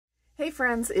Hey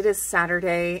friends, it is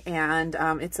Saturday, and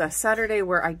it's a Saturday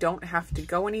where I don't have to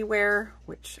go anywhere,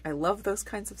 which I love those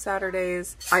kinds of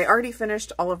Saturdays. I already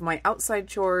finished all of my outside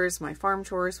chores, my farm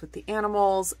chores with the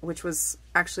animals, which was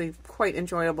actually quite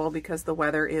enjoyable because the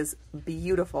weather is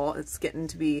beautiful. It's getting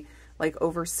to be like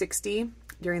over 60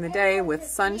 during the day with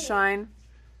sunshine.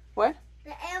 What?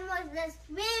 The animals this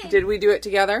big. Did we do it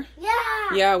together?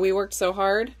 Yeah. Yeah, we worked so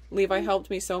hard. Levi helped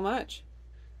me so much.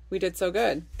 We did so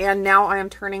good. And now I am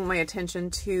turning my attention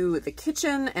to the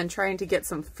kitchen and trying to get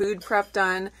some food prep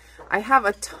done. I have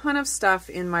a ton of stuff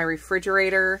in my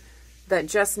refrigerator that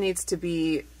just needs to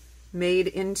be made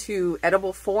into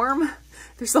edible form.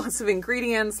 There's lots of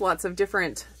ingredients, lots of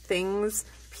different things,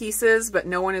 pieces, but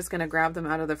no one is going to grab them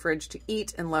out of the fridge to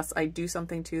eat unless I do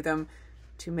something to them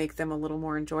to make them a little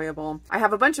more enjoyable. I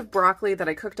have a bunch of broccoli that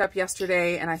I cooked up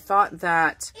yesterday, and I thought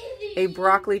that a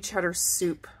broccoli cheddar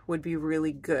soup would be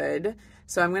really good.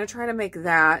 So I'm going to try to make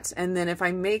that. And then if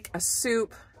I make a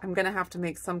soup, I'm going to have to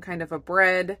make some kind of a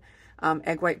bread,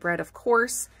 egg white bread, of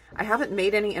course. I haven't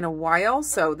made any in a while,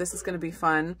 so this is going to be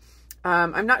fun.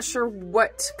 I'm not sure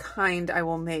what kind I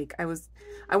will make. I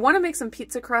want to make some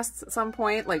pizza crusts at some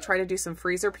point, like try to do some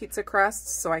freezer pizza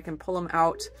crusts so I can pull them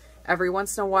out every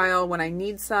once in a while when I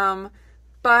need some,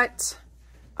 but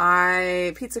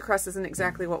pizza crust isn't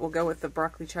exactly what will go with the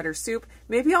broccoli cheddar soup.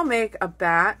 Maybe I'll make a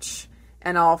batch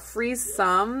and I'll freeze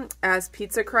some as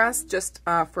pizza crust just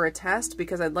for a test,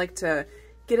 because I'd like to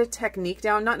get a technique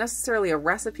down, not necessarily a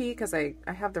recipe because I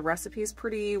have the recipes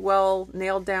pretty well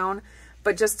nailed down,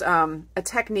 but just a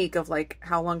technique of like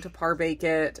how long to par bake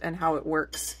it and how it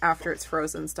works after it's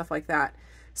frozen, stuff like that.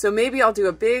 So maybe I'll do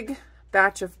a big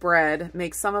batch of bread,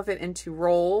 make some of it into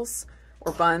rolls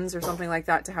or buns or something like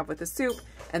that to have with the soup,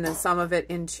 and then some of it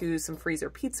into some freezer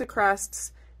pizza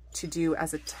crusts to do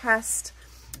as a test.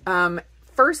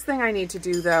 First thing I need to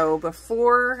do though,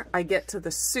 before I get to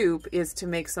the soup, is to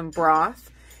make some broth.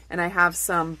 And I have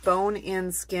some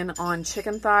bone-in, skin-on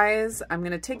chicken thighs. I'm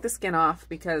going to take the skin off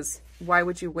because why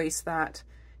would you waste that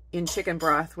in chicken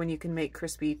broth when you can make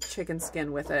crispy chicken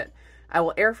skin with it? I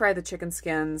will air fry the chicken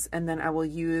skins, and then I will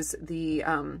use the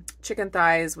chicken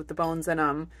thighs with the bones in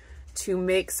them to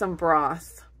make some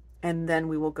broth, and then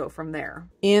we will go from there.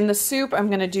 In the soup, I'm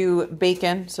going to do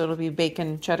bacon, so it'll be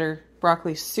bacon cheddar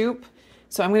broccoli soup.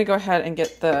 So I'm going to go ahead and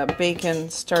get the bacon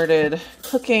started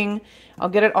cooking. I'll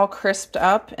get it all crisped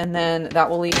up, and then that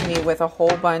will leave me with a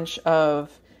whole bunch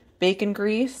of bacon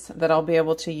grease that I'll be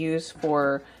able to use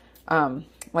for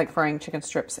like frying chicken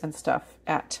strips and stuff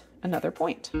at another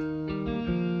point.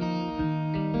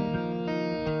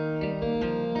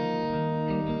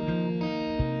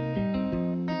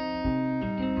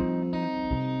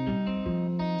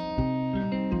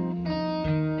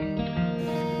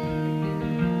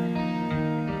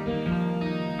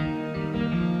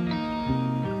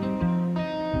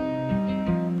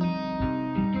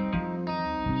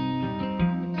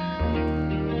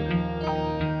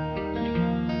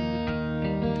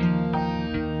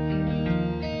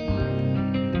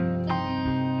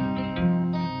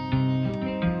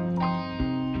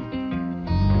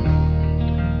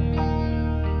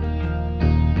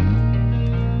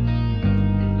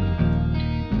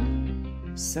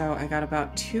 So I got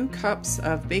about 2 cups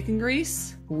of bacon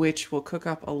grease, which will cook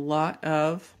up a lot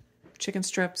of chicken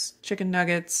strips, chicken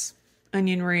nuggets,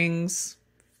 onion rings,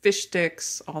 fish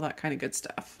sticks, all that kind of good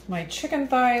stuff. My chicken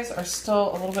thighs are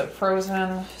still a little bit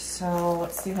frozen, so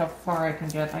let's see how far I can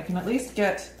get. I can at least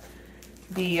get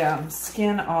the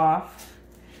skin off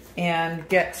and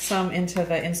get some into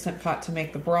the Instant Pot to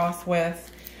make the broth with.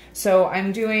 So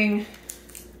I'm taking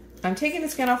the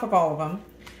skin off of all of them.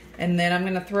 And then I'm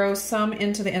going to throw some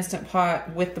into the Instant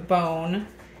Pot with the bone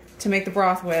to make the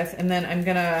broth with. And then I'm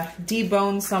going to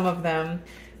debone some of them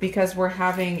because we're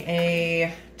having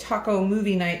a taco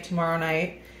movie night tomorrow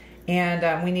night.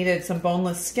 And we needed some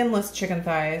boneless, skinless chicken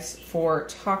thighs for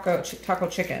taco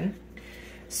chicken.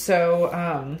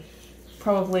 So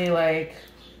probably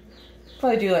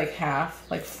do like half,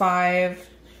 like 5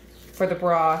 for the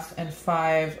broth and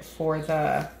 5 for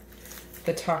the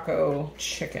taco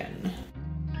chicken.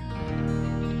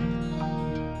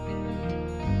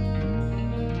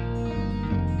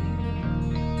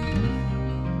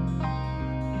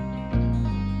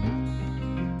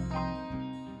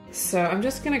 So I'm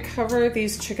just going to cover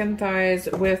these chicken thighs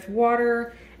with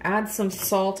water, add some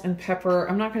salt and pepper.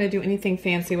 I'm not going to do anything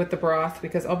fancy with the broth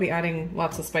because I'll be adding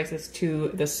lots of spices to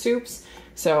the soups.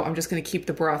 So I'm just going to keep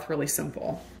the broth really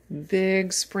simple.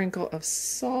 Big sprinkle of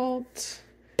salt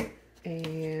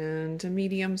and a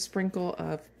medium sprinkle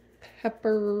of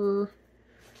pepper.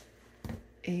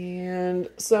 And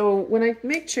so when I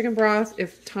make chicken broth,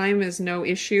 if time is no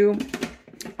issue,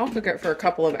 I'll cook it for a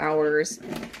couple of hours,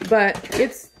 but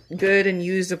it's good and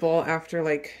usable after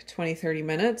like 20-30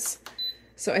 minutes.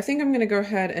 So I think I'm going to go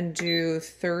ahead and do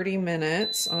 30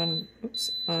 minutes on,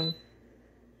 oops, on,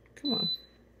 come on.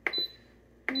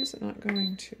 Why is it not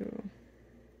going to?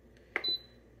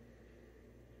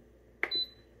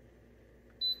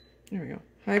 There we go.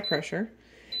 High pressure.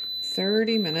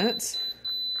 30 minutes.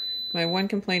 My one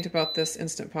complaint about this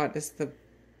Instant Pot is the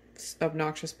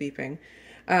obnoxious beeping.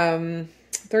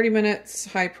 30 minutes,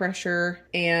 high pressure,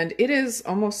 and it is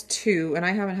almost 2, and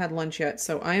I haven't had lunch yet,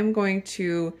 so I am going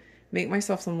to make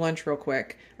myself some lunch real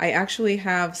quick. I actually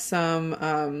have some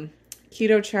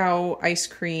Keto Chow ice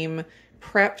cream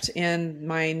prepped in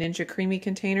my Ninja Creamy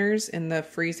containers in the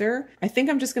freezer. I think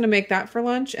I'm just going to make that for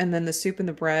lunch, and then the soup and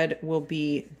the bread will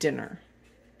be dinner.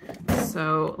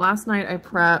 So last night I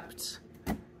prepped,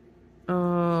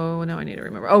 oh, now I need to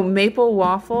remember. Oh, maple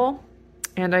waffle,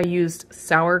 and I used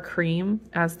sour cream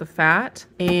as the fat.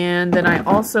 And then I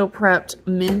also prepped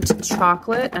mint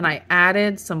chocolate, and I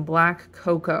added some black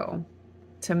cocoa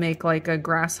to make like a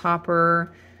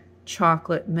grasshopper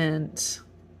chocolate mint.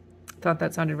 Thought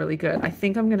that sounded really good. I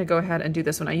think I'm gonna go ahead and do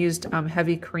this one. I used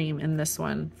heavy cream in this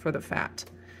one for the fat.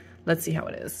 Let's see how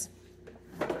it is.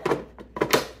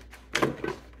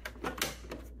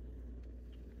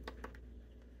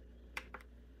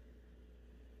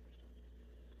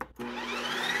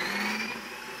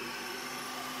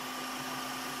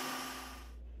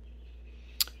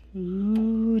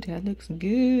 Ooh, that looks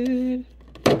good.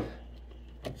 Let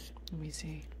me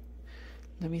see.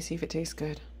 Let me see if it tastes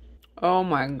good. Oh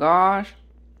my gosh.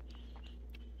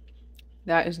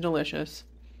 That is delicious.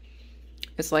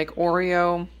 It's like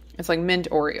Oreo. It's like mint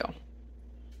Oreo.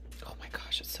 Oh my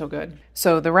gosh, it's so good.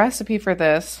 So the recipe for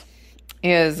this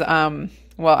is, well,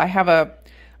 I have a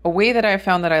way that I've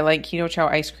found that I like Keto Chow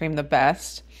ice cream the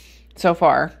best so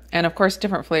far. And of course,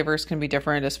 different flavors can be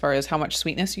different as far as how much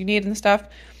sweetness you need and stuff.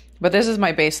 But this is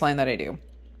my baseline that I do.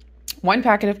 1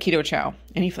 packet of Keto Chow,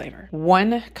 any flavor.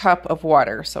 1 cup of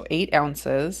water, so 8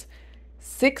 ounces.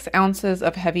 6 ounces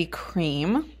of heavy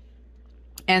cream.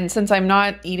 And since I'm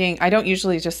not eating, I don't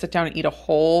usually just sit down and eat a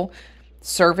whole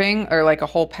serving or like a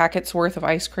whole packet's worth of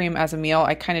ice cream as a meal.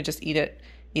 I kind of just eat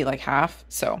like half.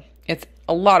 So it's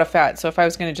a lot of fat. So if I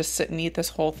was going to just sit and eat this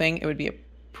whole thing, it would be a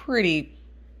pretty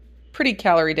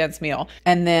calorie dense meal.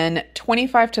 And then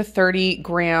 25 to 30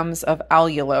 grams of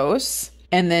allulose.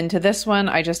 And then to this one,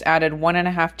 I just added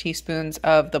 1.5 teaspoons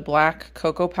of the black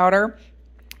cocoa powder.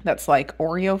 That's like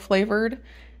Oreo flavored.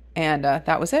 And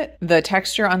that was it. The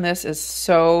texture on this is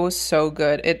so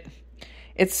good.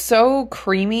 It's so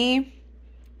creamy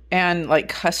and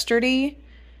like custardy.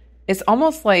 It's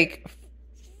almost like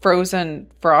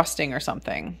frozen frosting or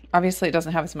something. Obviously it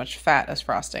doesn't have as much fat as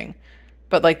frosting,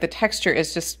 but like the texture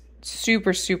is just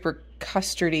super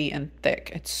custardy and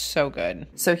thick. It's so good.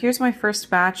 So here's my first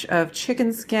batch of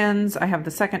chicken skins. I have the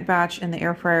second batch in the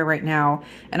air fryer right now.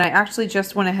 And I actually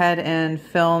just went ahead and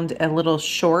filmed a little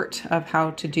short of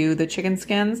how to do the chicken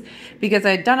skins because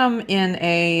I had done them in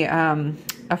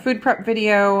a food prep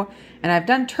video, and I've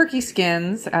done turkey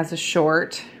skins as a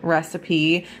short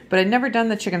recipe, but I'd never done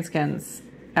the chicken skins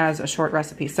as a short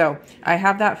recipe. So I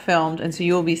have that filmed, and so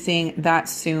you will be seeing that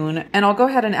soon. And I'll go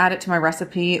ahead and add it to my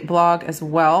recipe blog as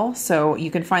well, so you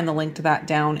can find the link to that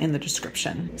down in the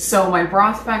description. So my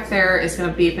broth back there is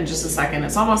gonna beep in just a second.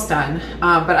 It's almost done,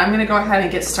 but I'm gonna go ahead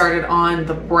and get started on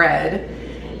the bread.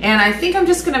 And I think I'm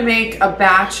just gonna make a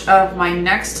batch of my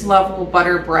next level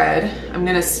butter bread. I'm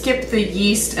gonna skip the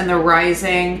yeast and the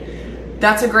rising.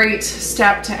 That's a great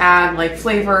step to add like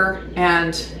flavor,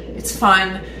 and it's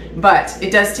fun, but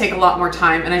it does take a lot more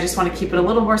time, and I just want to keep it a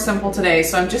little more simple today.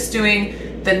 So I'm just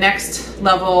doing the next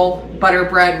level butter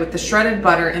bread with the shredded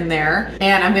butter in there,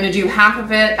 and I'm going to do half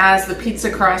of it as the pizza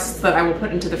crust that I will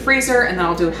put into the freezer, and then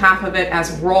I'll do half of it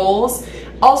as rolls.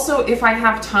 Also, if I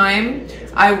have time,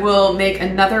 I will make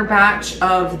another batch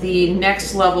of the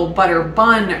next level butter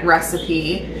bun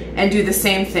recipe and do the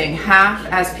same thing, half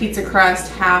as pizza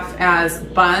crust, half as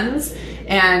buns.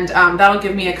 And that'll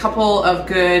give me a couple of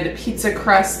good pizza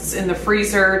crusts in the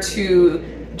freezer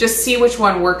to just see which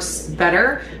one works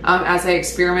better as I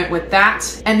experiment with that.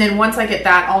 And then once I get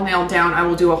that all nailed down, I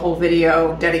will do a whole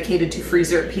video dedicated to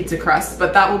freezer pizza crusts,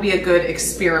 but that will be a good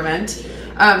experiment.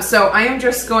 So I am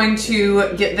just going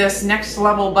to get this next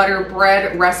level butter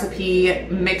bread recipe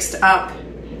mixed up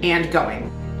and going.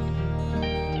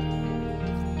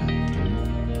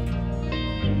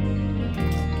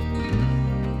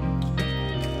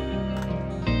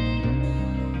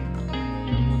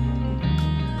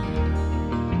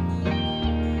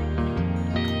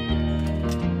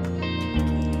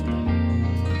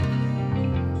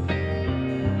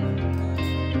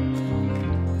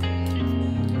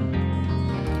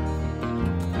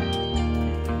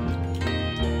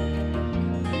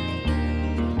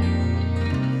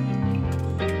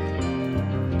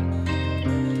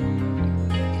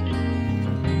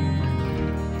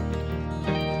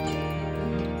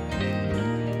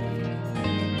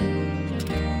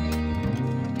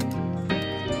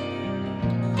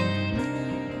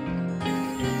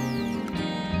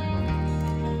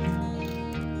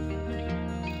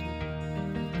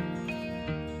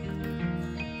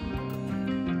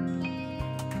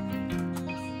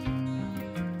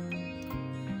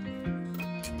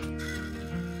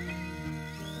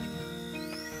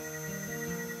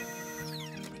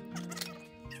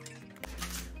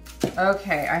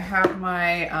 Okay, I have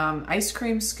my ice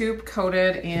cream scoop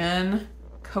coated in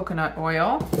coconut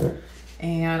oil,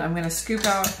 and I'm gonna scoop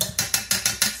out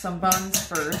some buns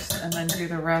first and then do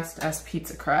the rest as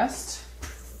pizza crust.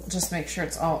 Just make sure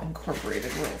it's all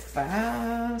incorporated real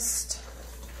fast.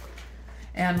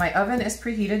 And my oven is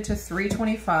preheated to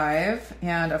 325,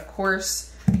 and of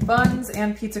course, buns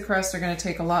and pizza crust are gonna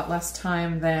take a lot less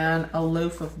time than a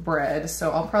loaf of bread,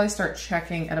 so I'll probably start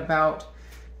checking at about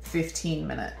 15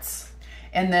 minutes.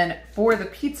 And then for the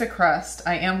pizza crust,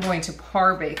 I am going to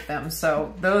par bake them,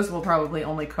 so those will probably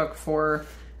only cook for,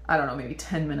 I don't know, maybe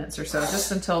 10 minutes or so,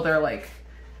 just until they're like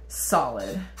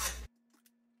solid.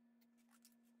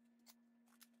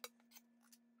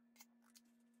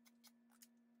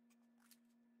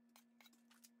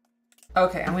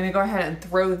 Okay, I'm gonna go ahead and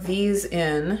throw these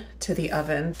in to the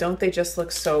oven. Don't they just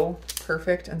look so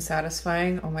perfect and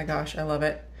satisfying? Oh my gosh, I love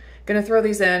it. Gonna throw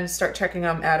these in, start checking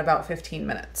them at about 15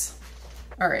 minutes.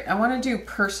 All right, I wanna do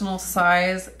personal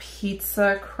size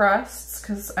pizza crusts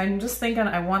because I'm just thinking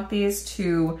I want these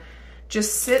to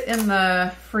just sit in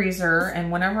the freezer, and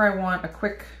whenever I want a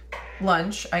quick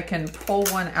lunch, I can pull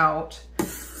one out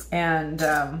and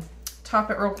top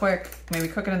it real quick, maybe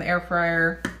cook it in the air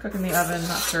fryer, cook in the oven,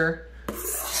 not sure.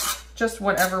 Just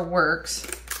whatever works.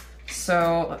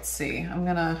 So let's see, I'm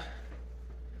gonna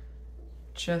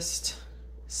just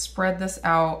spread this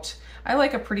out. I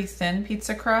like a pretty thin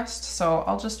pizza crust, so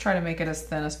I'll just try to make it as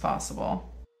thin as possible.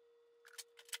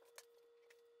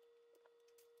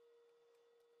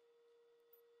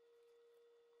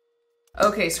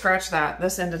 Okay, scratch that.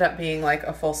 This ended up being like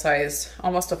a full-size,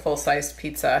 almost a full-sized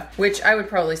pizza, which I would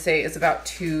probably say is about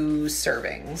 2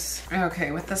 servings.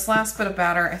 Okay, with this last bit of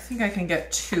batter, I think I can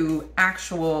get 2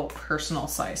 actual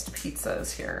personal-sized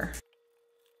pizzas here.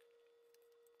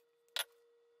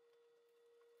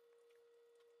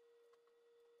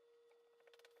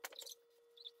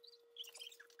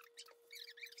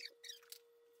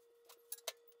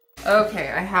 Okay,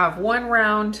 I have 1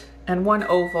 round and 1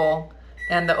 oval.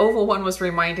 And the oval one was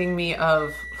reminding me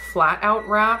of flat out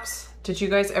wraps. Did you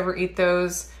guys ever eat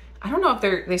those? I don't know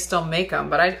if they still make them,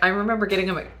 but I remember getting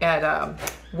them at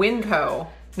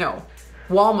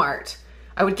Walmart.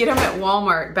 I would get them at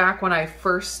Walmart back when I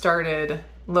first started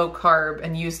low carb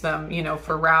and used them, you know,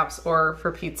 for wraps or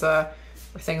for pizza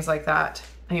or things like that.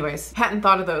 Anyways, hadn't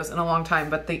thought of those in a long time,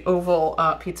 but the oval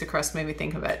pizza crust made me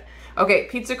think of it. Okay,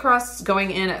 pizza crusts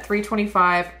going in at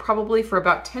 325, probably for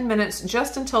about 10 minutes,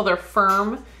 just until they're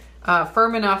firm,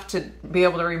 firm enough to be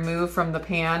able to remove from the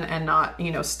pan and not,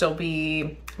 you know, still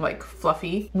be like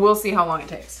fluffy. We'll see how long it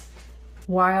takes.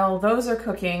 While those are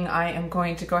cooking, I am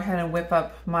going to go ahead and whip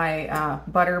up my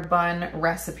butter bun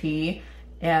recipe,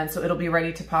 and so it'll be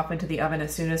ready to pop into the oven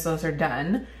as soon as those are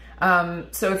done.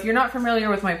 So if you're not familiar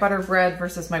with my butter bread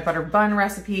versus my butter bun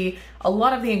recipe, a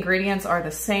lot of the ingredients are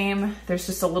the same. There's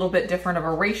just a little bit different of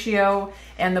a ratio,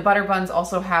 and the butter buns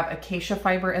also have acacia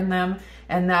fiber in them,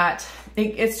 and that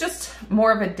it's just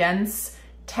more of a dense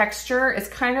texture. It's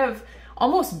kind of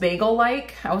almost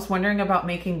bagel-like. I was wondering about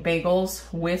making bagels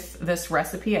with this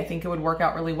recipe. I think it would work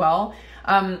out really well.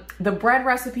 The bread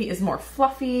recipe is more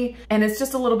fluffy, and it's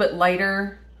just a little bit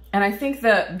lighter. And I think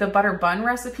the butter bun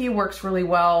recipe works really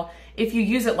well if you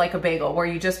use it like a bagel, where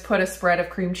you just put a spread of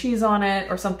cream cheese on it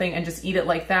or something and just eat it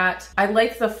like that. I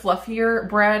like the fluffier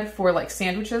bread for like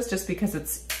sandwiches just because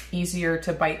it's easier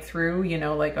to bite through, you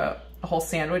know, like a whole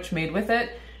sandwich made with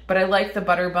it. But I like the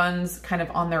butter buns kind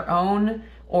of on their own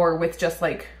or with just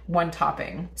like 1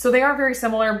 topping. So they are very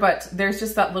similar, but there's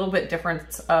just that little bit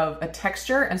difference of a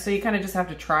texture. And so you kind of just have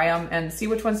to try them and see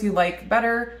which ones you like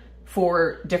better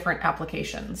for different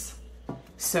applications.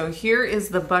 So here is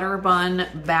the butter bun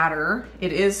batter.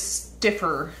 It is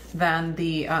stiffer than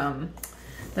the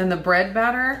bread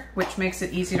batter, which makes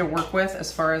it easy to work with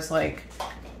as far as like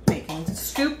making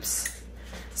scoops.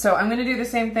 So I'm gonna do the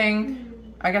same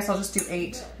thing. I guess I'll just do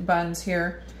 8 buns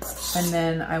here, and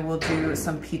then I will do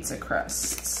some pizza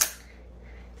crusts.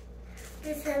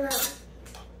 Yes,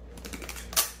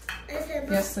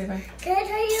 Yes, Levi. Can I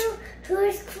tell you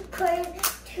who's going to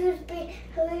be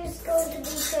crazy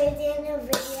in the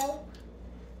video?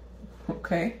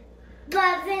 Okay.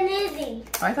 Buzz and Izzy.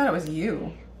 I thought it was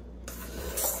you.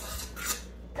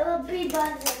 It will be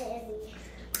Buzz and Izzy.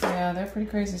 Yeah, they're pretty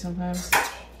crazy sometimes.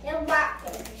 They're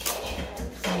rocking.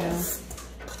 Yeah.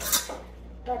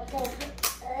 But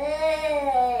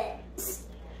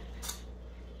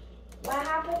what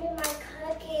happened to my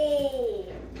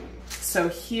cookie? So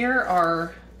here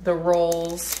are the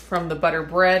rolls from the butter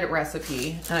bread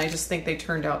recipe, and I just think they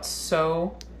turned out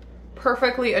so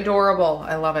perfectly adorable.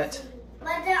 I love it.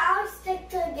 But they all stick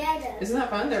together. Isn't that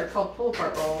fun? They're called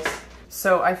pull-apart rolls.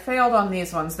 So I failed on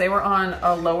these ones. They were on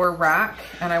a lower rack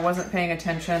and I wasn't paying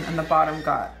attention and the bottom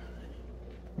got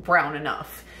brown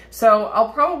enough. So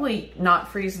I'll probably not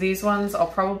freeze these ones. I'll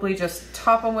probably just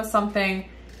top them with something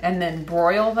and then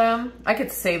broil them. I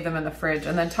could save them in the fridge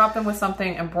and then top them with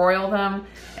something and broil them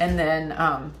and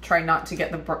then try not to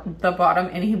get the bottom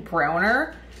any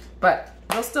browner, but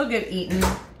they'll still get eaten.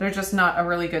 They're just not a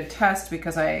really good test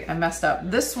because I messed up.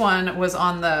 This one was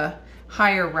on the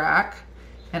higher rack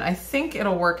and I think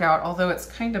it'll work out, although it's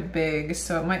kind of big,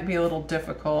 so it might be a little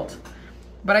difficult.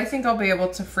 But I think I'll be able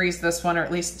to freeze this one, or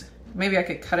at least maybe I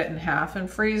could cut it in half and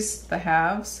freeze the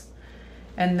halves.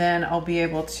 And then I'll be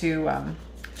able to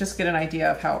just get an idea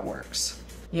of how it works.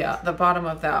 Yeah, the bottom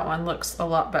of that one looks a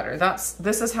lot better.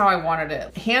 This is how I wanted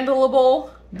it.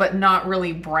 Handleable, but not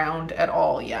really browned at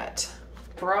all yet.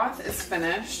 Broth is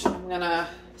finished. I'm gonna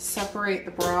separate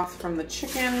the broth from the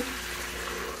chicken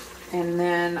and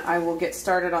then I will get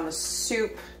started on the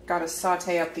soup. Gotta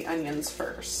saute up the onions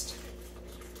first.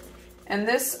 And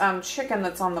this chicken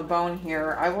that's on the bone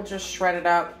here, I will just shred it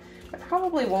up. I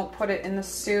probably won't put it in the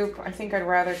soup. I think I'd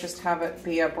rather just have it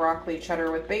be a broccoli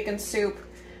cheddar with bacon soup,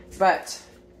 but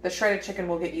the shredded chicken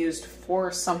will get used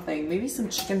for something, maybe some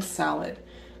chicken salad.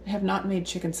 I have not made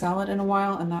chicken salad in a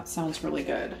while and that sounds really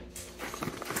good.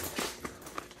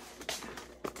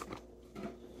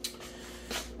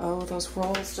 Oh, those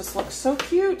rolls just look so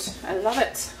cute. I love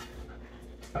it.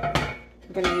 I'm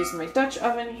gonna use my Dutch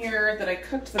oven here that I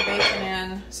cooked the bacon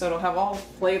in, so it'll have all the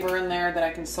flavor in there that I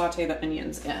can saute the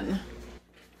onions in.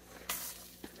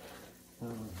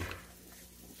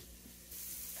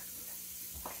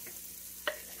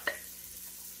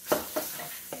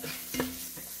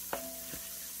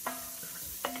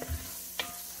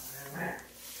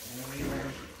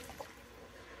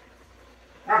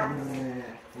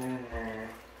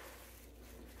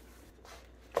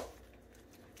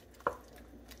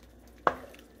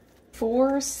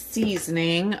 For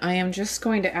seasoning, I am just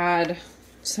going to add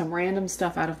some random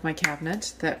stuff out of my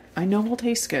cabinet that I know will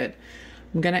taste good.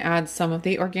 I'm going to add some of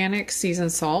the organic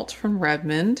seasoned salt from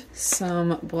Redmond,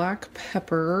 some black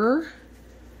pepper,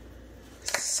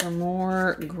 some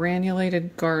more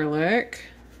granulated garlic,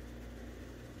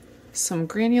 some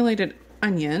granulated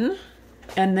onion,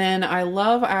 and then I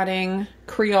love adding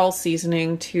Creole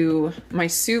seasoning to my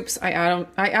soups. I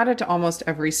add it to almost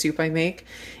every soup I make.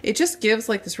 It just gives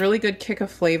like this really good kick of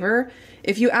flavor.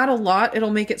 If you add a lot,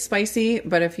 it'll make it spicy,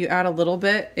 but if you add a little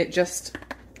bit, it just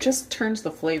turns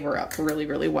the flavor up really,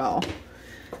 really well.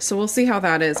 So we'll see how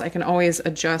that is. I can always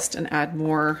adjust and add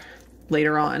more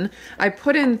later on. I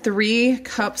put in 3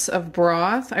 cups of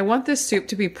broth. I want this soup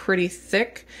to be pretty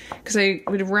thick because I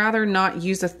would rather not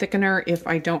use a thickener if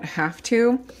I don't have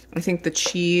to. I think the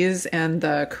cheese and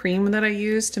the cream that I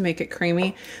use to make it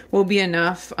creamy will be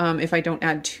enough if I don't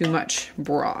add too much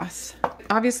broth.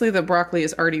 Obviously the broccoli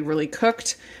is already really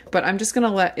cooked, but I'm just gonna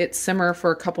let it simmer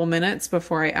for a couple minutes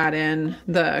before I add in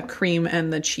the cream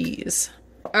and the cheese.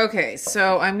 Okay,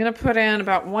 so I'm gonna put in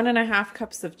about 1.5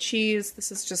 cups of cheese.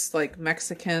 This is just like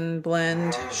Mexican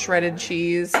blend shredded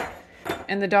cheese.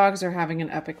 And the dogs are having an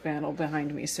epic battle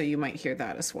behind me, so you might hear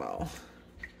that as well.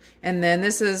 And then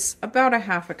this is about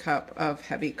 1/2 cup of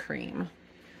heavy cream.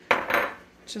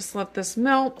 Just let this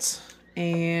melt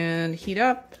and heat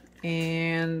up,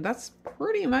 and that's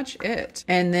pretty much it.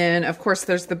 And then of course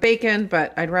there's the bacon,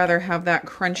 but I'd rather have that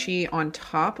crunchy on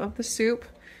top of the soup,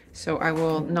 so I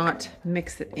will not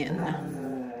mix it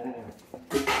in.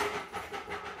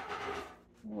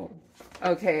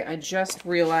 Okay, I just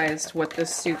realized what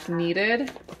this soup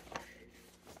needed.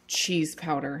 Cheese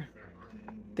powder.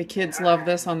 The kids love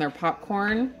this on their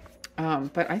popcorn,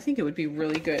 but I think it would be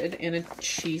really good in a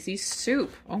cheesy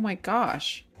soup. Oh my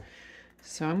gosh.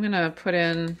 So I'm gonna put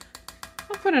in,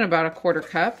 I'll put in about 1/4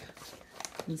 cup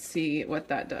and see what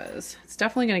that does. It's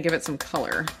definitely gonna give it some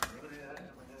color.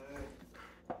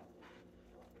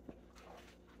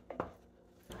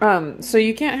 So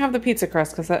you can't have the pizza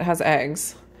crust because that has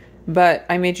eggs, but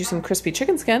I made you some crispy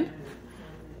chicken skin.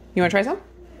 You wanna try some?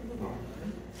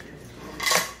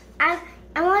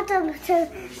 I want them to,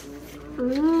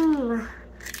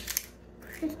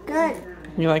 it's good.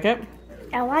 You like it?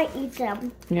 I want to eat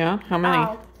them. Yeah, how many?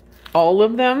 Oh. All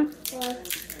of them? Yeah.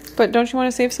 But don't you want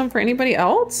to save some for anybody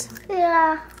else?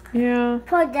 Yeah. Yeah.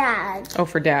 For Dad. Oh,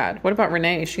 for Dad. What about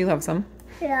Renee? She loves them.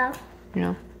 Yeah.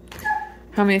 Yeah.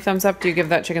 How many thumbs up do you give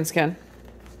that chicken skin?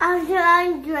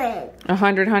 100.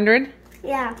 100?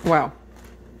 Yeah. Wow.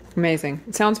 Amazing.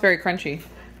 It sounds very crunchy.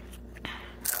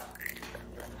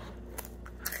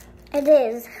 It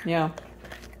is. Yeah.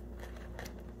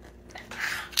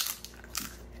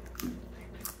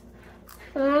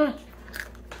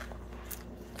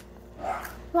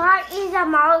 Want to eat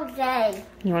them all day.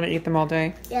 You want to eat them all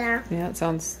day? Yeah. Yeah, it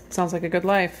sounds like a good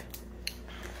life.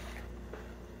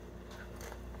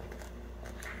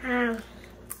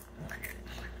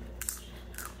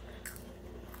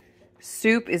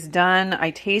 Soup is done.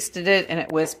 I tasted it and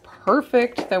it was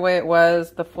perfect the way it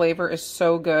was. The flavor is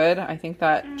so good. I think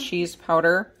that cheese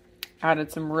powder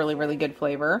added some really, really good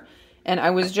flavor. And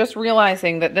I was just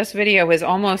realizing that this video is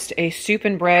almost a soup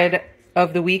and bread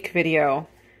of the week video.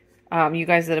 You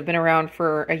guys that have been around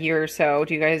for a year or so,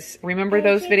 do you guys remember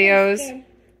those videos?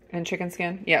 And chicken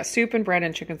skin? Yeah, soup and bread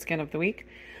and chicken skin of the week.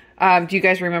 Do you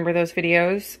guys remember those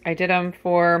videos? I did them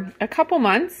for a couple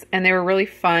months and they were really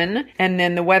fun. And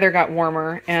then the weather got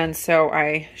warmer and so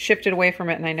I shifted away from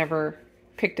it and I never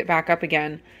picked it back up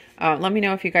again. Let me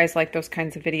know if you guys like those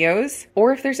kinds of videos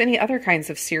or if there's any other kinds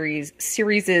of series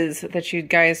that you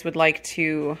guys would like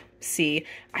to see.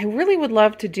 I really would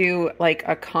love to do like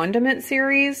a condiment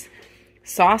series,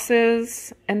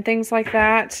 sauces and things like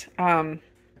that.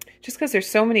 Just because there's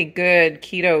so many good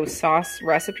keto sauce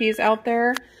recipes out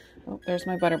there. Oh, there's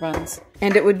my butter buns.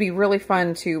 And it would be really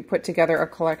fun to put together a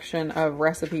collection of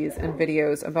recipes and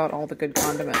videos about all the good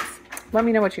condiments. Let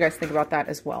me know what you guys think about that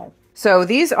as well. So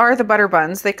these are the butter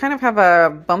buns. They kind of have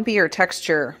a bumpier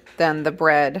texture than the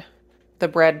bread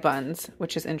buns,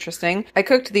 which is interesting. I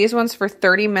cooked these ones for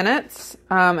 30 minutes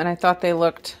and I thought they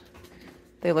looked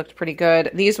pretty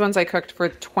good. These ones I cooked for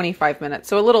 25 minutes,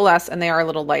 so a little less, and they are a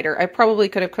little lighter. I probably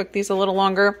could have cooked these a little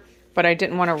longer, but I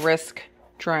didn't want to risk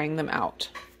drying them out.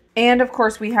 And of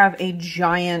course we have a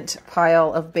giant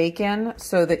pile of bacon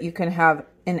so that you can have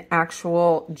an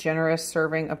actual generous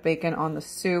serving of bacon on the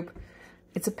soup.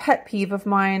 It's a pet peeve of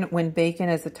mine when bacon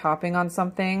is a topping on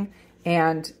something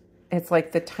and it's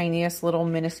like the tiniest little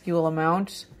minuscule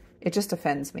amount. It just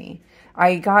offends me.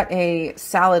 I got a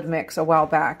salad mix a while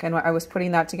back and I was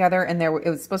putting that together and it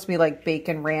was supposed to be like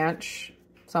bacon ranch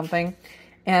something.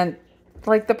 And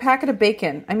like the packet of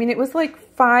bacon, I mean, it was like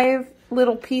 5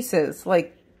 little pieces,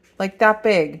 like that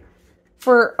big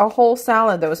for a whole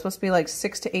salad that was supposed to be like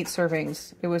 6 to 8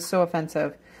 servings. It was so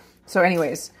offensive. So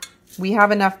anyways, we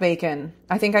have enough bacon.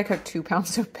 I think I cooked 2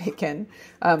 pounds of bacon.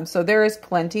 So there is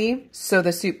plenty. So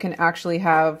the soup can actually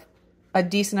have a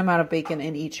decent amount of bacon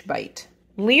in each bite.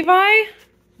 Levi,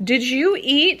 did you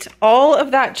eat all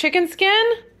of that chicken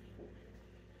skin?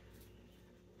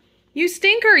 You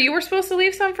stinker. You were supposed to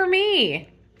leave some for me.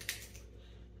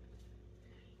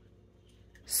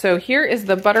 So here is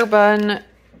the butter bun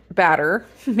batter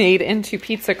made into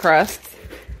pizza crusts.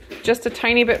 Just a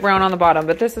tiny bit brown on the bottom,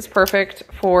 but this is perfect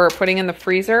for putting in the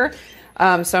freezer. So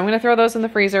I'm going to throw those in the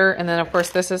freezer. And then of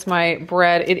course, this is my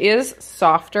bread. It is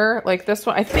softer like this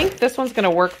one. I think this one's going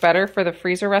to work better for the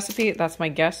freezer recipe. That's my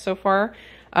guess so far.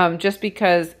 Just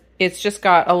because it's just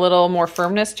got a little more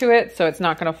firmness to it. So it's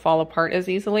not going to fall apart as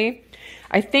easily.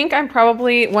 I think I'm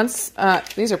probably,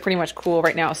 these are pretty much cool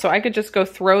right now. So I could just go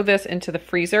throw this into the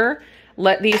freezer,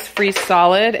 let these freeze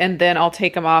solid, and then I'll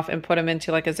take them off and put them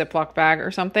into like a Ziploc bag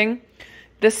or something.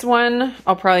 This one,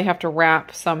 I'll probably have to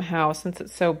wrap somehow since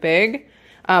it's so big,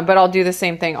 but I'll do the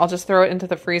same thing. I'll just throw it into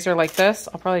the freezer like this.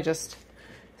 I'll probably just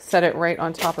set it right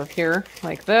on top of here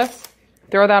like this.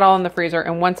 Throw that all in the freezer,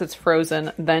 and once it's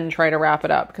frozen, then try to wrap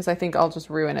it up, because I think I'll just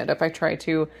ruin it if I try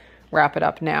to wrap it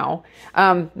up now.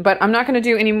 But I'm not going to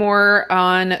do any more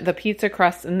on the pizza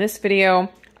crust in this video.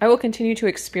 I will continue to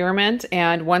experiment,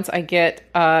 and once I get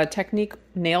a technique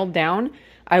nailed down,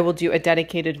 I will do a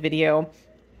dedicated video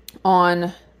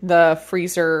on the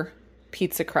freezer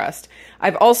pizza crust.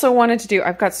 I've also wanted to do,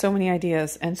 I've got so many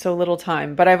ideas and so little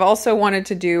time, but I've also wanted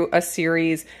to do a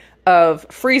series of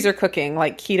freezer cooking,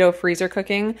 like keto freezer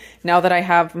cooking. Now that I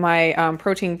have my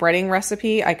protein breading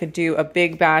recipe, I could do a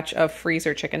big batch of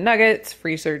freezer chicken nuggets,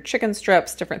 freezer chicken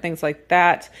strips, different things like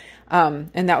that.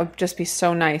 And that would just be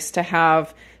so nice to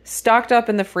have stocked up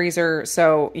in the freezer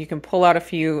so you can pull out a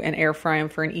few and air fry them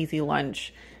for an easy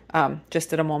lunch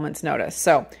just at a moment's notice.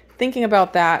 So thinking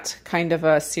about that kind of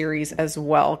a series as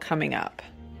well coming up.